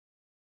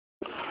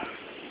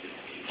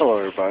Hello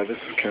everybody, this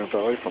is Ken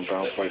Valley from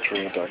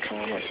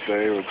BounceByTrading.com, and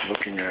today we're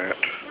looking at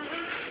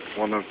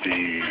one of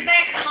the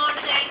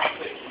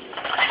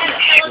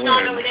Schwinn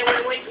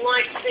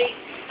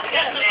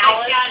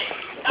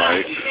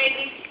bikes.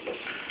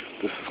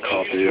 This is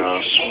called the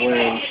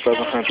Schwinn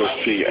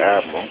 700C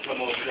Admiral.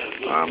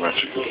 As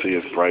you can see,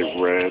 it's bright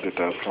red. It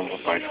does come with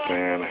a bike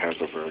stand. It has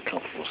a very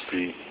comfortable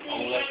seat.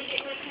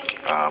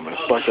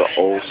 It's like an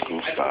old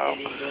school style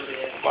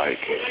bike.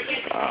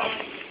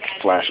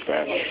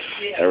 Flashback.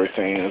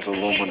 Everything is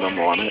aluminum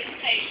on it.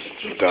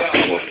 It does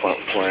come with front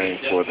frame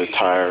for the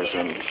tires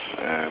and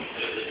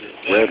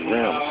red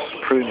rims.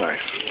 Pretty nice.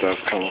 It does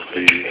come with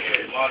the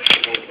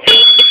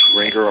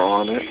ringer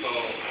on it.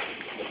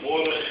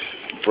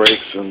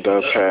 Brakes, and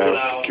does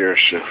have gear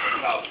shift.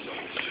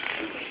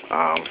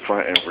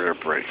 Front and rear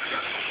brakes.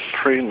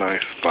 Pretty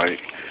nice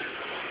bike.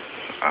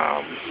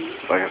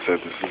 Like I said,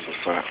 this is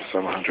a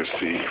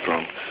 700C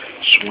from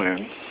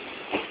Schwinn.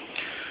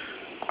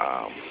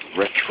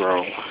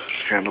 Retro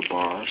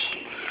handlebars.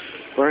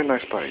 Very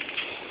nice bike.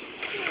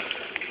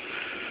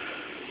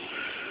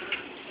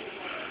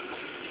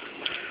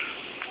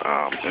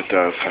 It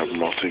does have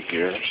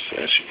multi-gears,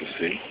 as you can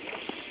see.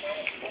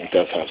 It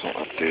does have some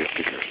updated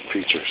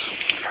features.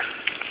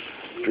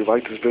 If you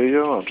like this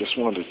video, I just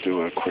wanted to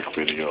do a quick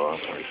video of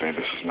everything.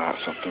 This is not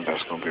something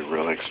that's going to be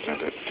really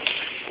extended.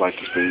 If you like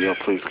this video,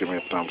 please give me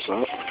a thumbs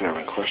up. If you have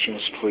any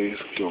questions, please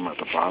do them at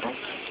the bottom.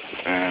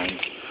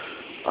 And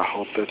I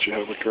hope that you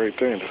have a great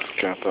day. This is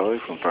Ken Valley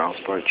from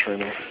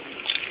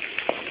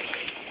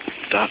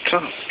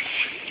BounceByTrading.com.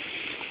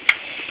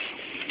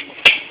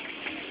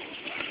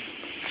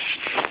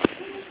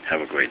 Have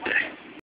a great day.